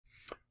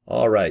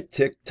All right,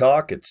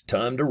 TikTok, it's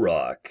time to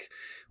rock.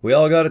 We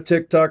all got a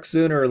TikTok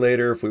sooner or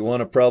later if we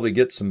want to probably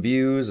get some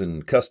views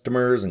and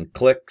customers and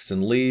clicks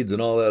and leads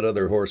and all that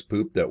other horse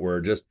poop that we're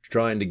just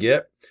trying to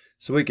get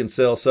so we can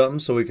sell something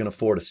so we can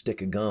afford a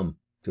stick of gum.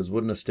 Because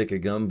wouldn't a stick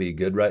of gum be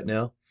good right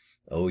now?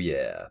 Oh,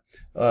 yeah.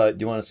 Do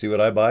you want to see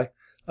what I buy?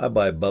 I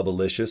buy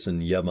Bubblicious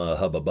and Yumma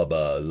Hubba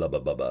Bubba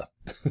Lubba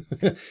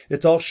Bubba.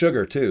 It's all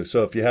sugar, too.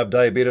 So if you have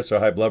diabetes or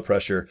high blood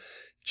pressure,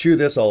 chew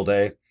this all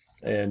day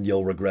and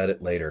you'll regret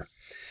it later.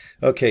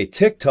 Okay,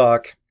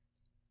 TikTok.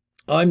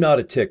 I'm not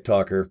a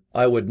TikToker.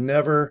 I would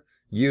never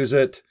use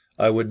it.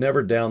 I would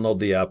never download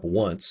the app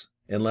once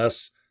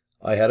unless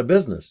I had a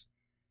business.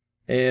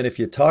 And if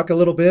you talk a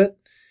little bit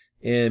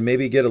and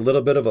maybe get a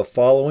little bit of a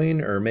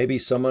following, or maybe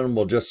someone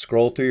will just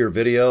scroll through your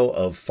video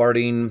of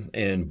farting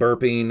and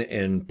burping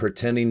and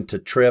pretending to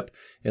trip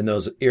in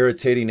those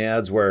irritating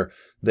ads where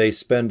they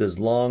spend as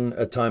long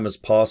a time as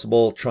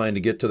possible trying to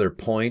get to their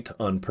point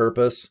on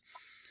purpose.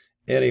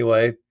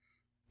 Anyway,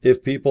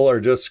 if people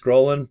are just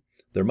scrolling,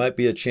 there might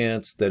be a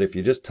chance that if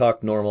you just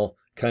talk normal,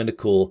 kind of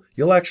cool,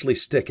 you'll actually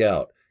stick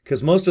out.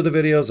 Because most of the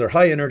videos are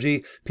high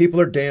energy, people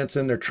are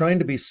dancing, they're trying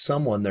to be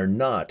someone they're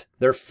not.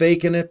 They're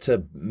faking it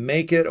to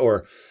make it,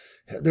 or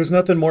there's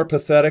nothing more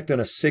pathetic than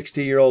a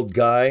 60-year-old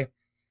guy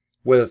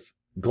with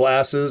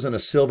glasses and a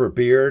silver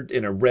beard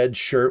in a red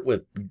shirt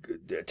with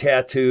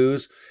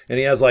tattoos, and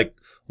he has like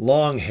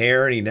long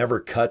hair and he never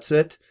cuts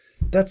it.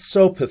 That's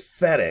so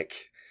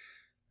pathetic.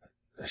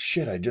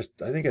 Shit, I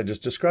think I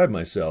just described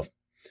myself.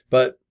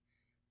 But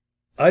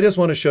I just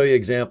want to show you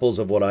examples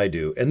of what I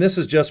do. And this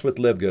is just with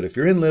LiveGood. If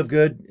you're in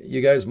LiveGood,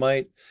 you guys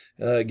might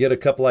get a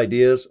couple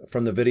ideas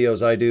from the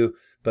videos I do.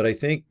 But I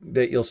think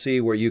that you'll see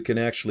where you can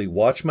actually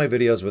watch my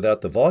videos without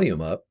the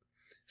volume up,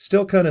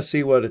 still kind of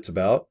see what it's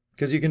about,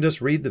 because you can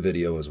just read the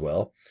video as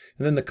well.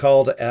 And then the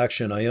call to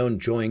action, I own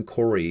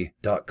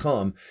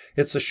joincory.com.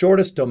 It's the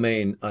shortest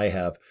domain I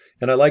have.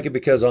 And I like it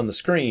because on the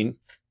screen,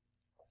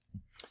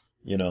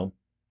 you know,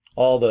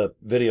 all the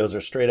videos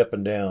are straight up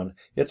and down.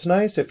 It's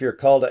nice if your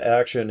call to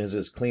action is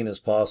as clean as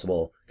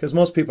possible, because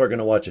most people are going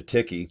to watch a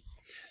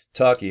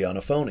talkie on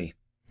a phony.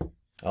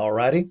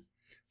 Alrighty,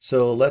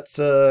 so let's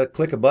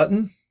click a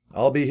button.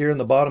 I'll be here in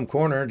the bottom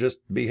corner just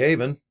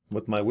behaving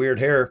with my weird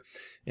hair,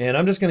 and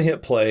I'm just going to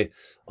hit play.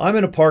 I'm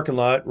in a parking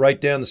lot right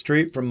down the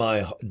street from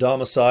my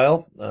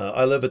domicile.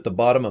 I live at the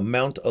bottom of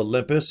Mount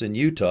Olympus in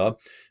Utah.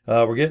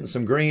 We're getting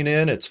some green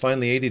in. It's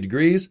finally 80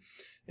 degrees.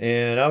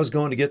 And I was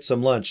going to get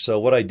some lunch. So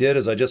what I did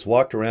is I just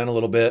walked around a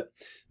little bit,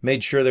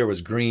 made sure there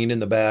was green in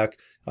the back.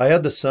 I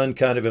had the sun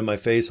kind of in my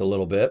face a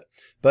little bit,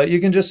 but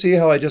you can just see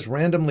how I just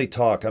randomly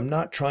talk. I'm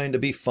not trying to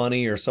be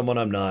funny or someone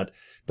I'm not,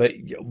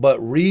 but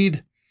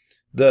read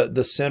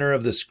the center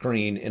of the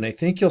screen, and I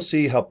think you'll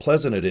see how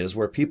pleasant it is,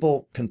 where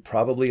people can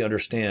probably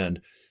understand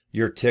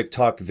your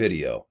TikTok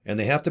video. And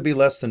they have to be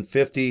less than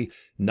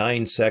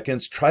 59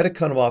 seconds. Try to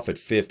cut them off at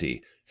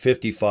 50.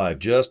 55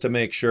 just to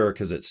make sure,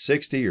 because at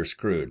 60 you're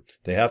screwed.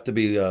 They have to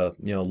be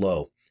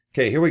low.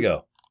 Okay, here we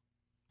go.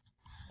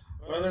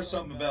 Well, there's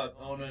something about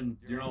owning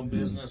your own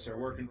business or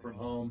working from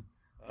home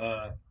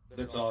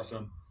that's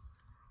awesome.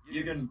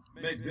 You can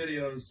make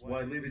videos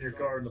while leaving your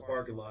car in the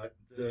parking lot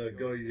to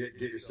go get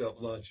yourself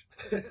lunch.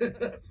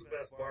 That's the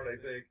best part, I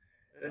think.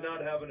 And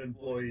not having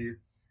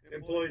employees.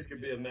 Employees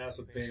can be a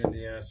massive pain in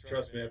the ass.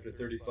 Trust me, after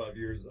 35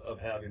 years of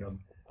having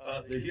them.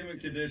 The human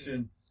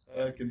condition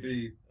can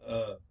be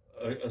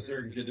a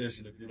certain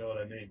condition, if you know what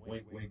I mean.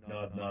 Wink, wink,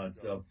 nod, nod.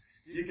 So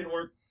you can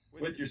work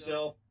with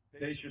yourself,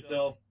 pace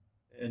yourself,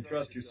 and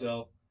trust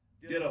yourself.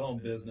 Get a home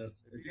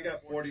business. If you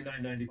got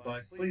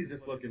 $49.95, please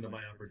just look into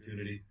my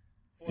opportunity.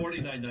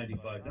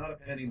 $49.95, not a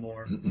penny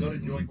more. Go to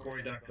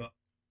joincory.com.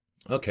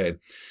 Okay,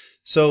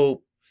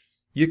 so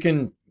you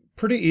can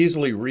pretty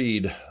easily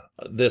read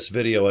this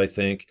video, I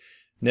think.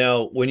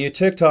 Now, when you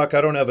TikTok,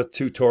 I don't have a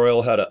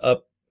tutorial how to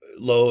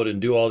upload and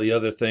do all the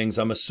other things.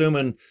 I'm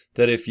assuming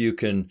that if you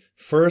can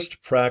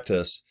first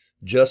practice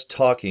just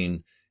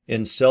talking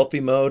in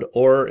selfie mode,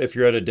 or if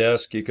you're at a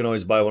desk, you can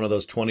always buy one of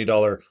those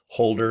 $20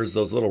 holders,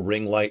 those little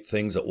ring light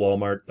things at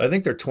Walmart. I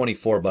think they're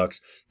 24 bucks.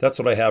 That's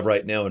what I have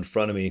right now in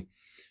front of me.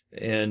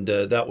 And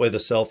that way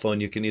the cell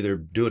phone, you can either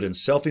do it in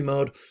selfie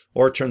mode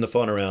or turn the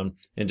phone around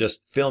and just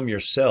film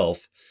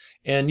yourself.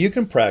 And you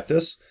can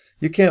practice.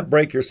 You can't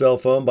break your cell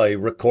phone by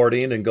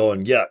recording and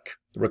going, yuck,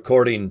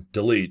 recording,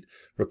 delete,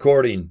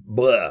 recording,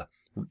 blah,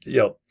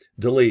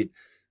 delete.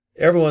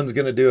 Everyone's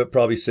going to do it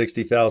probably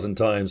 60,000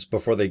 times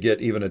before they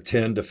get even a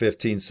 10 to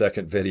 15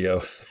 second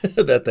video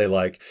that they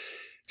like.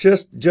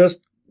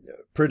 Just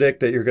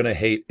predict that you're going to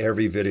hate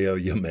every video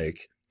you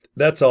make.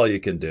 That's all you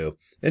can do.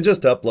 And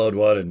just upload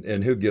one,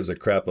 and who gives a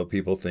crap what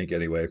people think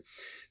anyway.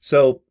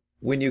 So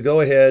when you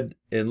go ahead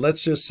and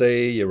let's just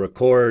say you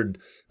record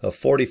a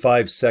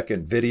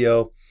 45-second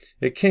video,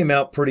 it came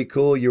out pretty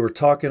cool. You were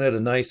talking at a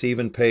nice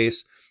even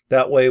pace.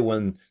 That way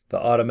when the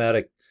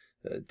automatic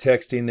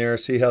texting there,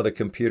 see how the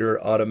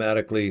computer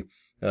automatically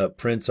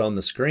prints on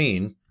the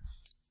screen,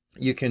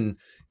 you can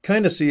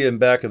kind of see in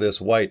back of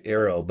this white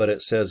arrow, but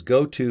it says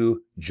go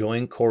to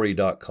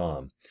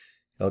joincory.com.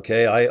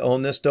 Okay, I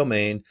own this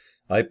domain.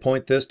 I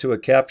point this to a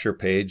capture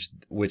page,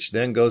 which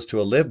then goes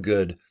to a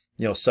LiveGood,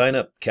 sign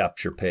up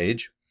capture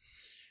page.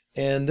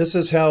 And this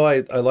is how I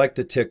like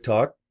to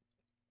TikTok.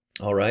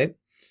 All right.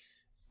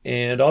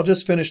 And I'll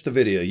just finish the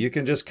video. You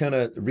can just kind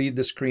of read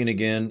the screen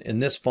again.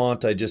 And this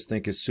font I just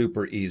think is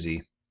super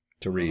easy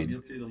to read.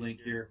 You'll see the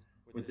link here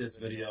with this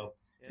video.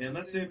 And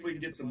let's see if we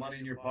can get some money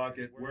in your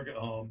pocket, work at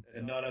home,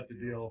 and not have to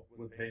deal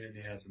with pain in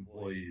the ass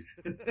employees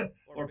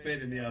or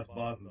pain in the ass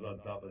bosses on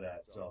top of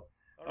that. So,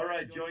 all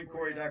right,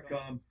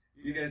 joincorey.com.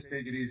 You guys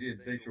take it easy, and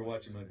thanks for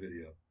watching my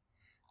video.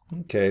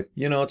 Okay,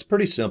 it's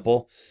pretty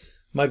simple.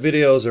 My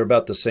videos are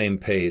about the same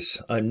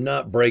pace. I'm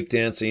not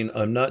breakdancing.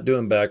 I'm not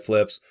doing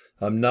backflips.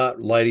 I'm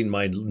not lighting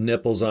my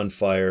nipples on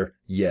fire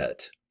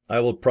yet. I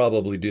will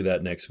probably do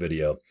that next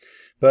video.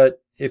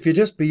 But if you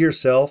just be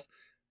yourself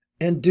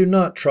and do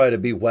not try to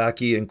be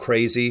wacky and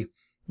crazy,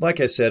 like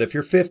I said, if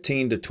you're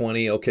 15 to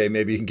 20, okay,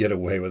 maybe you can get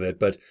away with it.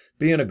 But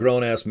being a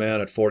grown-ass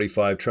man at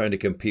 45 trying to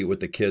compete with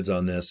the kids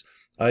on this,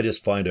 I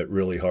just find it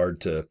really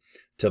hard to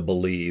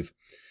believe.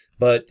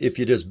 But if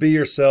you just be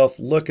yourself,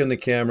 look in the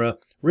camera,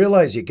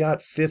 realize you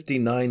got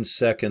 59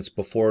 seconds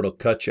before it'll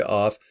cut you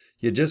off.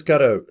 You just got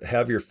to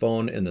have your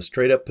phone in the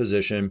straight up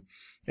position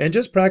and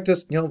just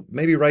practice,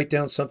 maybe write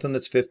down something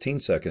that's 15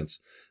 seconds.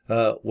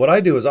 What I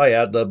do is I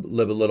ad-lib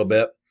a little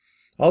bit.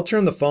 I'll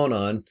turn the phone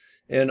on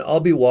and I'll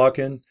be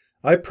walking.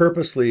 I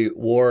purposely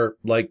wore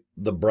like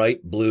the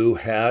bright blue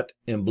hat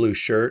and blue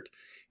shirt,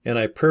 and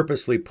I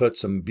purposely put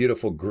some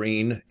beautiful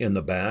green in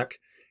the back.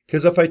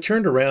 Because if I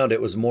turned around,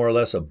 it was more or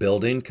less a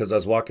building because I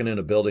was walking in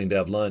a building to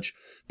have lunch.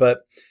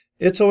 But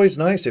it's always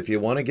nice if you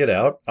want to get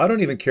out. I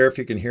don't even care if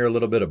you can hear a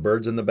little bit of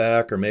birds in the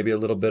back or maybe a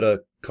little bit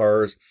of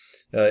cars.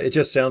 It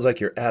just sounds like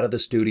you're out of the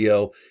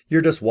studio.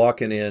 You're just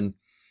walking in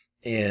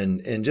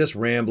and just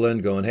rambling,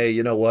 going, hey,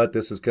 you know what?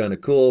 This is kind of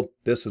cool.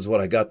 This is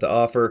what I got to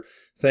offer.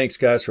 Thanks,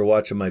 guys, for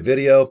watching my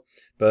video.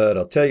 But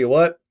I'll tell you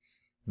what,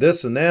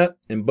 this and that,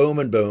 and boom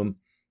and boom.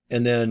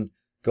 And then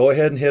go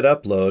ahead and hit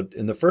upload.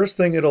 And the first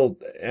thing it'll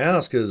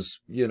ask is,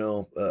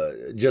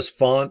 just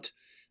font.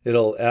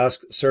 It'll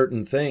ask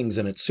certain things,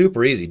 and it's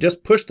super easy.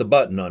 Just push the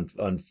button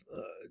on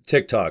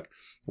TikTok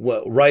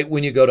right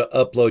when you go to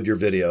upload your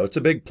video. It's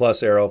a big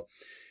plus arrow.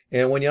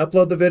 And when you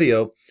upload the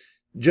video,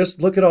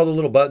 just look at all the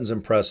little buttons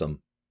and press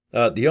them.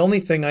 The only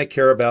thing I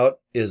care about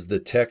is the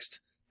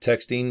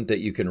texting that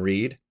you can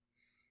read.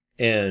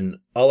 And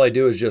all I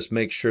do is just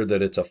make sure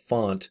that it's a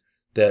font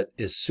that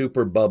is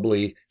super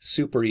bubbly,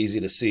 super easy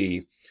to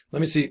see. Let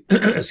me see.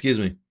 Excuse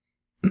me.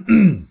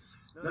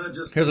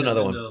 Here's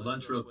another one.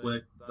 Lunch real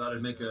quick. Thought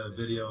I'd make a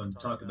video and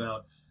talk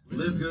about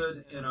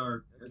LiveGood and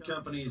our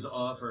company's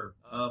offer.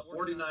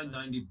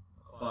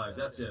 $49.95.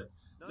 That's it.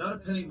 Not a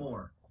penny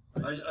more.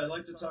 I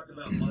like to talk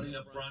about money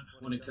up front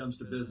when it comes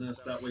to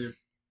business. That way you're...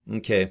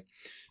 Okay.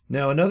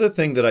 Now, another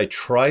thing that I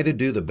try to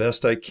do the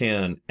best I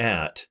can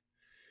at,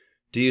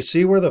 do you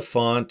see where the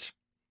font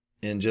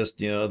and just,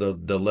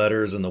 the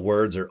letters and the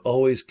words are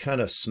always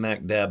kind of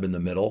smack dab in the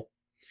middle?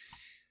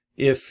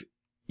 If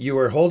you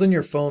are holding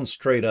your phone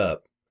straight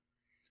up,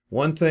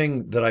 one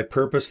thing that I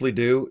purposely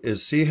do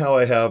is see how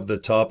I have the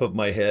top of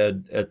my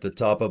head at the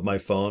top of my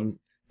phone,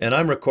 and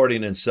I'm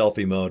recording in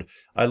selfie mode.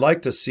 I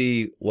like to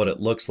see what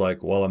it looks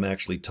like while I'm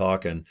actually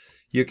talking.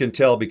 You can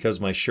tell because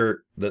my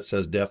shirt that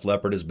says Def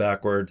Leppard is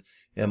backward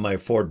and my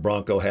Ford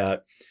Bronco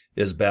hat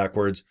is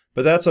backwards,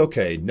 but that's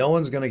okay. No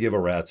one's going to give a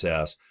rat's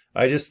ass.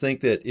 I just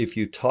think that if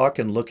you talk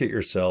and look at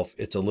yourself,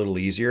 it's a little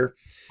easier.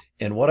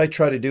 And what I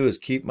try to do is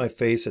keep my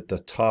face at the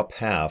top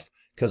half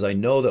because I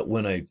know that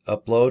when I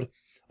upload,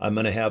 I'm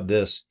going to have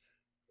this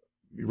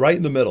right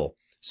in the middle.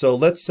 So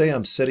let's say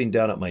I'm sitting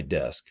down at my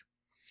desk,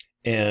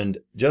 and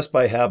just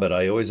by habit,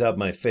 I always have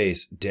my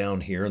face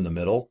down here in the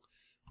middle.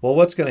 Well,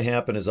 what's going to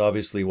happen is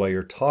obviously while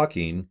you're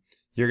talking,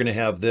 you're going to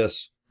have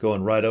this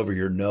going right over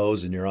your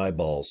nose and your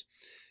eyeballs.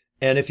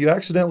 And if you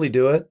accidentally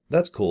do it,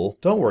 that's cool.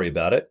 Don't worry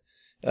about it.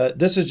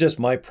 This is just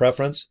my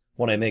preference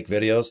when I make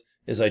videos,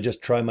 is I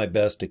just try my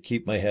best to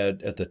keep my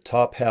head at the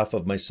top half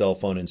of my cell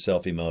phone in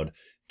selfie mode,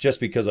 just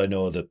because I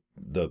know the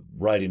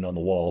writing on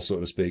the wall, so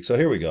to speak. So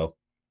here we go.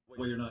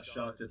 Well, you're not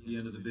shocked at the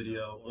end of the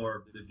video,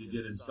 or if you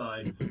get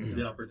inside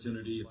the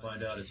opportunity, you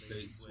find out it's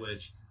bait and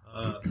switch.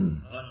 I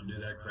don't do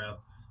that crap.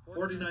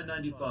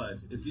 $49.95.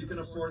 If you can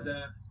afford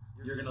that,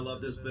 you're going to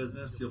love this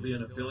business. You'll be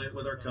an affiliate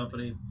with our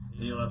company,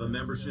 and you'll have a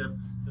membership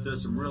to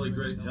some really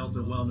great health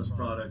and wellness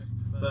products.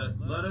 But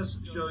let us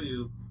show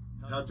you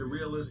how to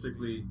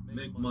realistically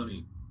make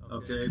money,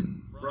 okay,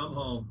 from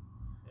home.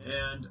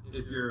 And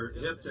if you're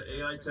hip to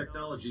AI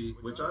technology,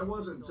 which I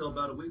wasn't until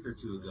about a week or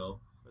two ago,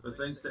 but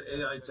thanks to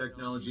AI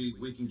technology,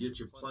 we can get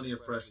you plenty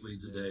of fresh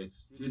leads a day.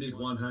 If you need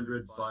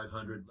 100,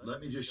 500, let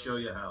me just show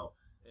you how.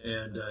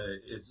 And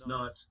it's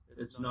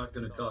not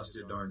going to cost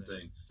you a darn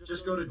thing.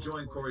 Just go to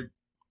Join Corey.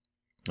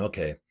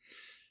 Okay.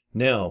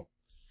 Now,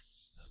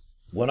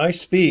 when I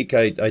speak,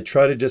 I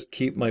try to just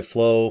keep my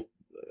flow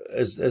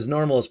as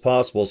normal as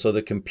possible so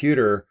the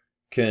computer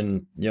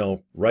can,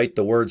 write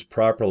the words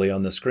properly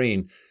on the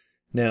screen.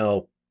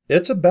 Now,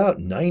 it's about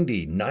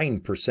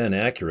 99%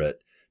 accurate,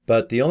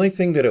 But the only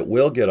thing that it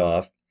will get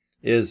off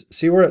is,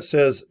 see where it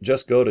says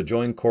just go to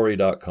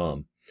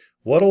joincorey.com.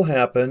 What'll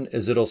happen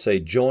is it'll say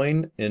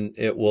join, and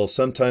it will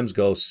sometimes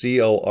go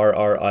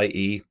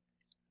CORRIE,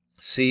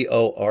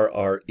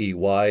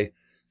 CORREY,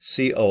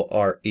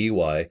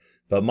 COREY.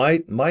 But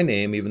my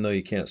name, even though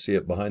you can't see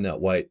it behind that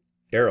white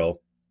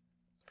arrow,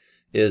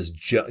 is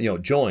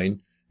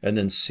join and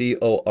then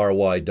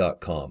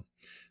CORY.com.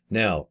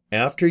 Now,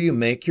 after you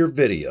make your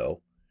video,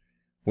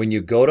 when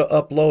you go to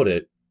upload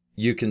it,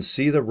 you can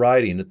see the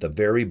writing at the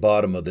very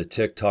bottom of the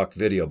TikTok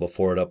video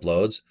before it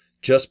uploads.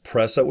 Just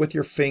press it with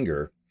your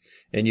finger,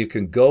 and you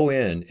can go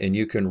in and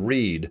you can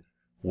read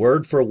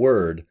word for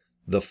word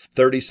the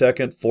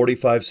 30-second,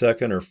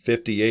 45-second, or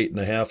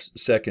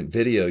 58.5-second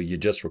video you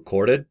just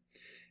recorded.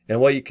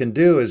 And what you can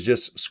do is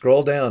just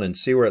scroll down and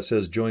see where it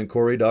says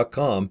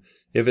joincorey.com.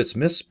 If it's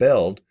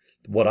misspelled,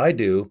 what I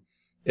do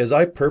is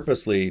I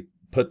purposely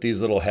put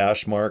these little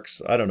hash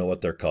marks. I don't know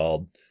what they're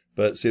called,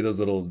 but see those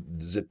little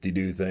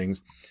zip-de-doo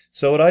things.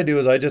 So what I do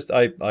is I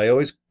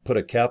always put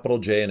a capital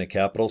J and a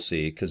capital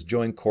C, because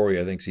Join Corey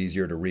I think is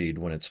easier to read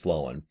when it's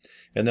flowing.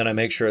 And then I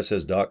make sure it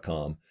says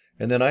 .com.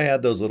 And then I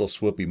add those little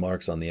swoopy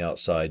marks on the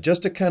outside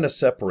just to kind of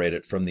separate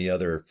it from the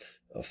other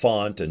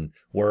font and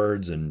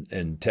words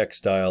and text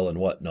style and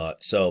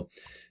whatnot. So,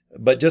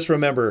 but just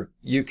remember,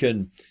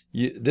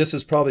 this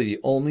is probably the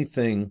only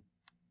thing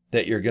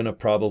that you're going to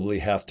probably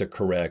have to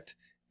correct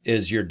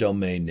is your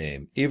domain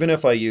name. Even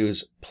if I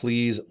use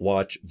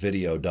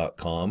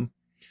pleasewatchvideo.com,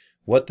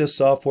 what this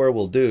software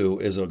will do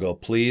is it'll go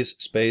please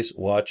space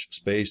watch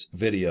space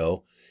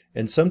video,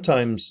 and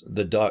sometimes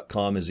the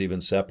 .com is even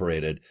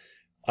separated.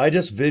 I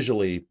just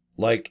visually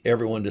like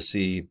everyone to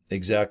see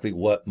exactly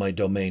what my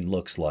domain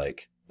looks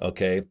like,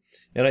 okay?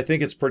 And I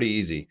think it's pretty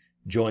easy.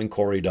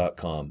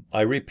 joincorey.com.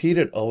 I repeat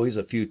it always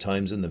a few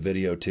times in the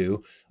video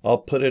too. I'll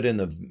put it in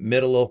the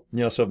middle,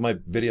 so if my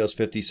video is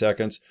 50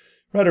 seconds,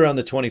 right around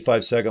the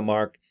 25-second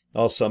mark,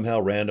 I'll somehow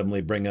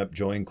randomly bring up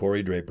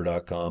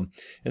joincoreydraper.com.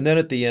 And then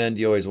at the end,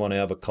 you always want to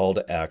have a call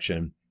to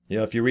action.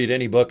 If you read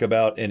any book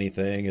about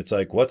anything, it's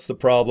like, what's the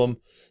problem?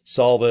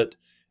 Solve it.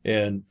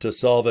 And to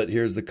solve it,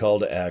 here's the call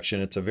to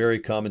action. It's a very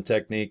common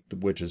technique,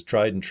 which is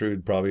tried and true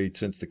probably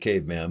since the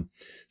caveman.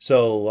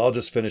 So I'll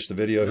just finish the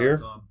video here.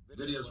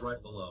 Video's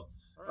right below.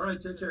 All right,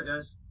 take care,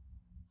 guys.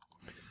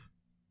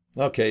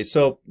 Okay,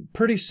 so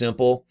pretty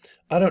simple.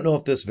 I don't know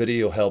if this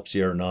video helps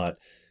you or not.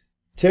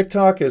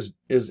 TikTok is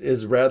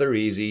rather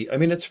easy. I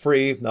mean, it's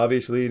free.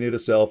 Obviously, you need a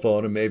cell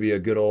phone and maybe a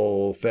good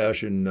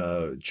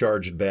old-fashioned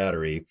charged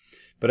battery.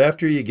 But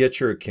after you get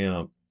your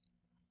account,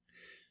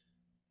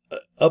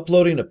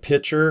 uploading a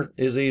picture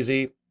is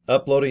easy.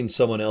 Uploading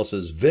someone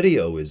else's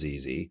video is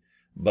easy.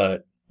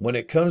 But when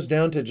it comes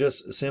down to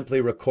just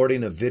simply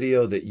recording a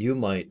video that you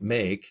might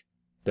make,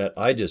 that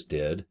I just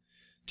did,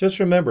 just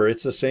remember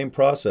it's the same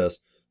process.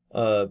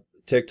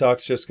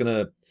 TikTok's just going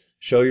to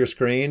show your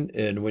screen,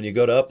 and when you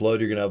go to upload,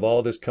 you're going to have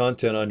all this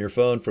content on your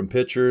phone, from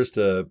pictures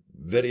to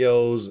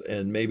videos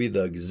and maybe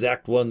the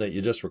exact one that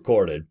you just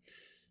recorded.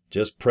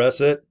 Just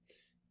press it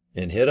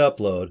and hit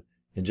upload,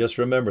 and just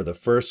remember the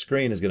first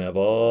screen is going to have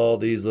all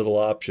these little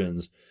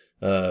options.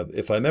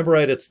 If I remember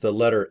right, it's the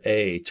letter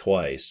A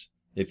twice.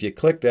 If you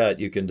click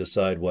that, you can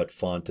decide what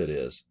font it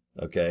is,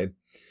 okay?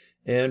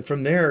 And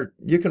from there,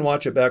 you can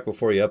watch it back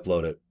before you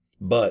upload it.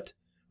 But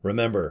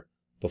remember,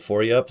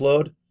 before you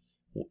upload,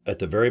 at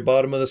the very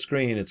bottom of the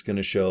screen, it's going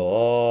to show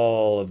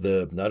all of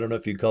the, I don't know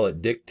if you call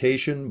it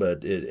dictation,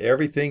 but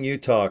everything you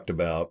talked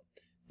about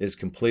is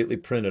completely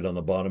printed on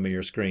the bottom of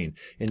your screen.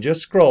 And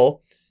just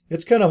scroll.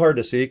 It's kind of hard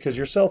to see because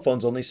your cell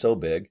phone's only so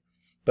big,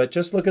 but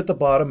just look at the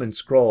bottom and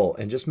scroll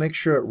and just make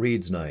sure it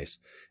reads nice.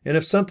 And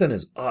if something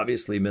is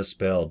obviously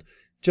misspelled,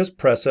 just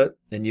press it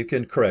and you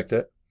can correct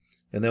it.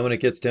 And then when it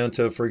gets down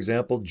to, for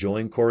example,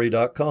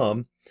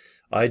 joincorey.com,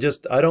 I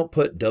don't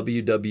put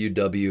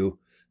www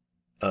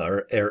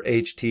or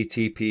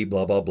HTTP,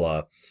 blah, blah,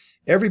 blah.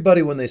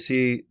 Everybody, when they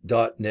see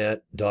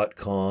 .net,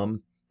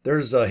 .com,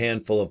 there's a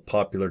handful of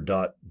popular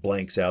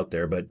blanks out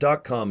there,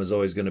 but .com is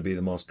always going to be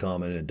the most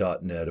common, and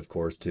 .net, of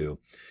course, too.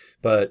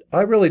 But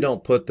I really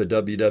don't put the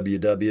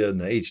www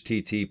and the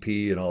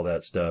HTTP and all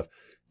that stuff.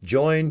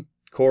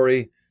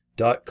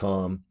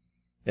 joincorey.com,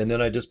 and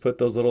then I just put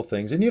those little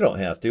things, and you don't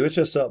have to. It's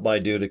just something I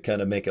do to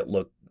kind of make it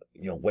look,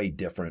 way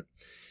different.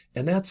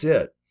 And that's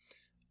it.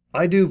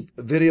 I do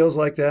videos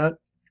like that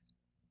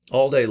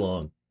all day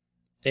long.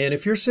 And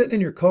if you're sitting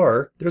in your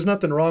car, there's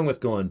nothing wrong with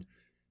going,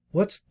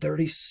 what's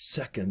 30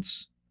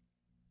 seconds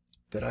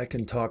that I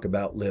can talk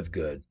about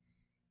LiveGood?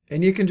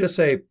 And you can just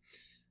say,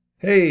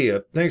 hey,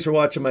 thanks for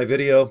watching my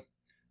video.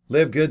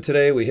 LiveGood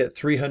today, we hit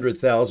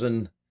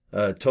 300,000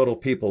 total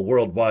people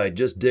worldwide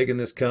just digging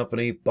this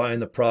company, buying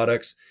the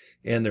products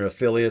and their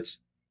affiliates.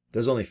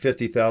 There's only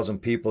 50,000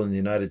 people in the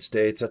United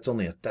States. That's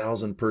only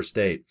 1,000 per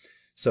state.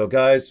 So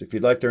guys, if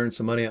you'd like to earn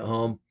some money at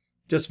home,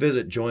 just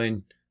visit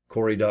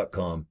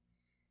joincorey.com.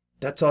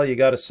 That's all you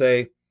got to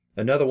say.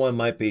 Another one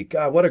might be,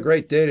 God, what a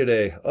great day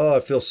today. Oh,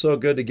 it feels so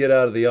good to get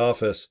out of the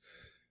office.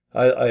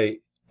 I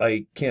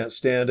can't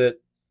stand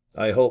it.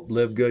 I hope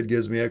LiveGood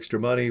gives me extra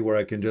money where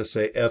I can just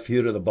say F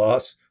you to the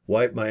boss,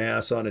 wipe my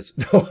ass on its...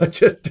 No,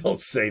 just don't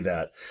say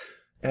that.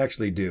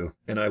 Actually do,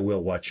 and I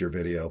will watch your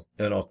video,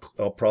 and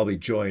I'll probably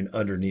join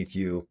underneath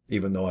you,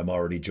 even though I'm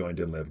already joined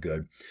in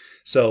LiveGood.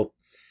 So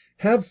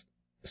have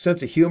a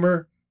sense of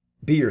humor,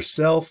 be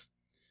yourself,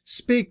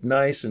 speak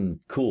nice and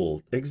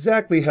cool,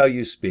 exactly how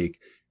you speak,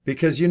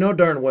 because you know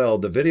darn well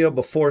the video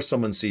before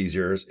someone sees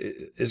yours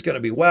is going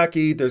to be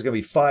wacky. There's going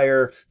to be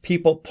fire,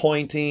 people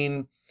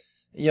pointing,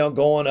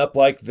 going up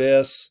like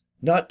this,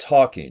 not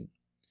talking.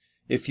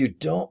 If you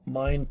don't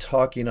mind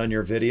talking on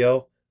your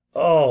video,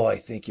 oh, I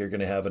think you're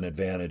going to have an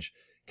advantage.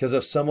 Because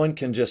if someone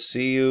can just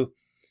see you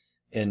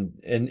and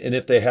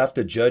if they have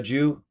to judge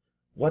you,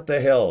 what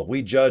the hell?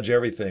 We judge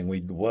everything.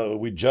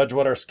 We judge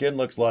what our skin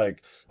looks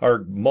like,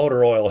 our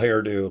motor oil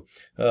hairdo,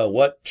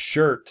 what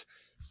shirt.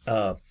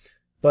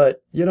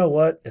 But you know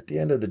what? At the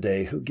end of the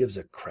day, who gives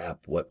a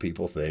crap what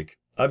people think?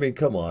 I mean,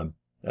 come on.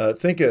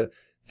 Think.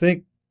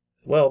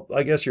 Well,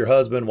 I guess your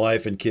husband,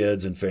 wife, and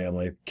kids and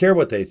family care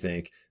what they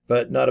think,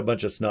 but not a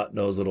bunch of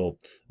snot-nosed little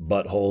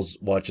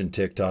buttholes watching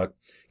TikTok.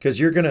 Because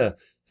you're going to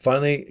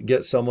finally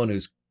get someone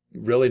who's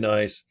really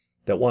nice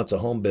that wants a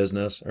home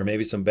business or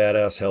maybe some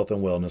badass health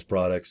and wellness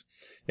products.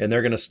 And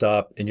they're going to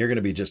stop and you're going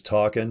to be just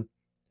talking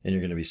and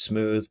you're going to be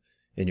smooth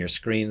and your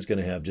screen's going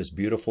to have just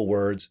beautiful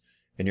words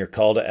and your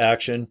call to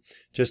action.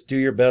 Just do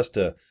your best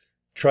to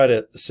try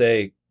to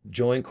say,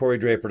 join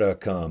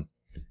CoreyDraper.com.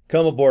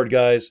 Come aboard,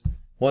 guys.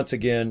 Once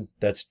again,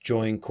 that's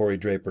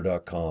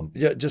joincoreydraper.com.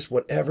 Yeah, just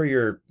whatever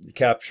your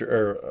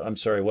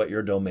what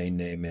your domain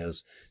name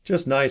is.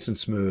 Just nice and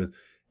smooth.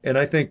 And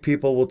I think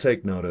people will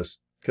take notice.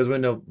 Because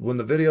when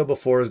the video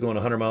before is going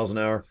 100 miles an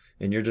hour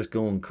and you're just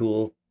going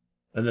cool,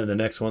 and then the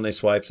next one they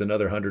swipes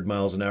another 100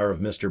 miles an hour of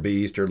Mr.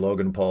 Beast or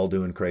Logan Paul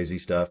doing crazy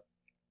stuff.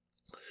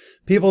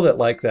 People that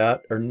like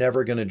that are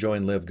never going to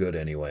join LiveGood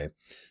anyway.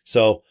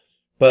 So,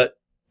 but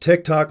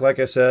TikTok, like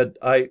I said,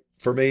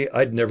 for me,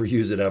 I'd never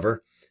use it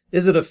ever.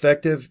 Is it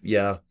effective?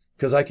 Yeah,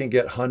 because I can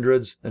get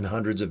hundreds and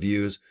hundreds of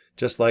views,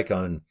 just like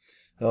on,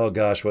 oh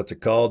gosh, what's it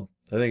called?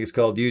 I think it's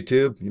called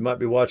YouTube. You might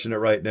be watching it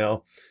right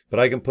now, but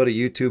I can put a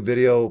YouTube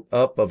video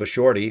up of a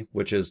shorty,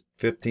 which is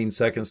 15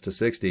 seconds to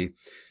 60,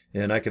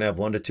 and I can have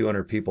 100 to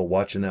 200 people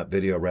watching that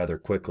video rather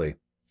quickly.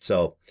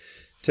 So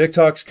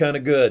TikTok's kind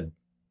of good.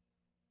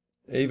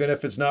 Even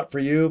if it's not for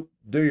you,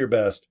 do your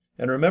best.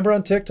 And remember,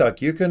 on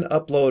TikTok, you can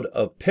upload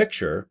a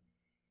picture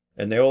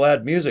and they will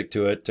add music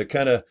to it to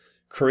kind of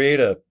create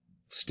a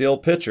still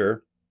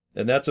picture,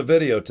 and that's a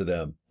video to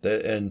them.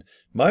 And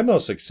my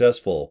most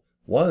successful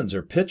ones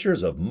are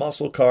pictures of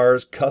muscle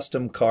cars,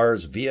 custom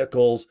cars,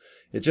 vehicles.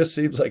 It just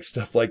seems like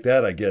stuff like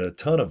that I get a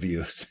ton of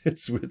views.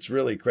 It's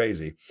really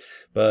crazy.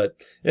 But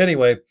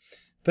anyway,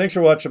 thanks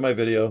for watching my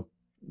video.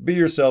 Be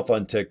yourself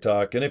on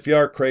TikTok. And if you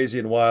are crazy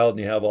and wild and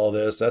you have all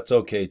this, that's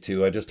okay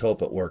too. I just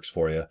hope it works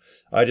for you.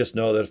 I just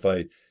know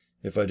that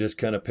if I just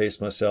kind of pace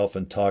myself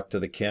and talk to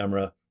the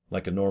camera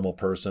like a normal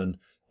person,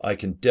 I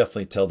can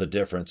definitely tell the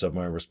difference of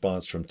my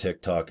response from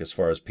TikTok as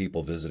far as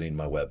people visiting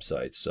my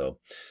website. So,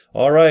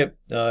 all right.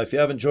 If you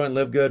haven't joined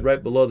LiveGood,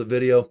 right below the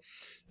video,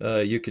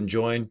 you can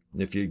join.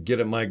 If you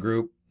get in my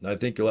group, I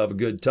think you'll have a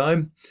good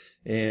time.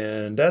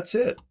 And that's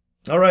it.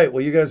 All right.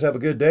 Well, you guys have a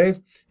good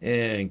day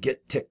and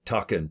get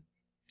TikToking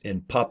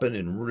and popping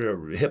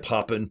and hip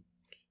hopping,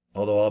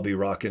 although I'll be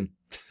rocking.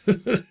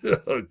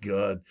 Oh,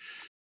 God.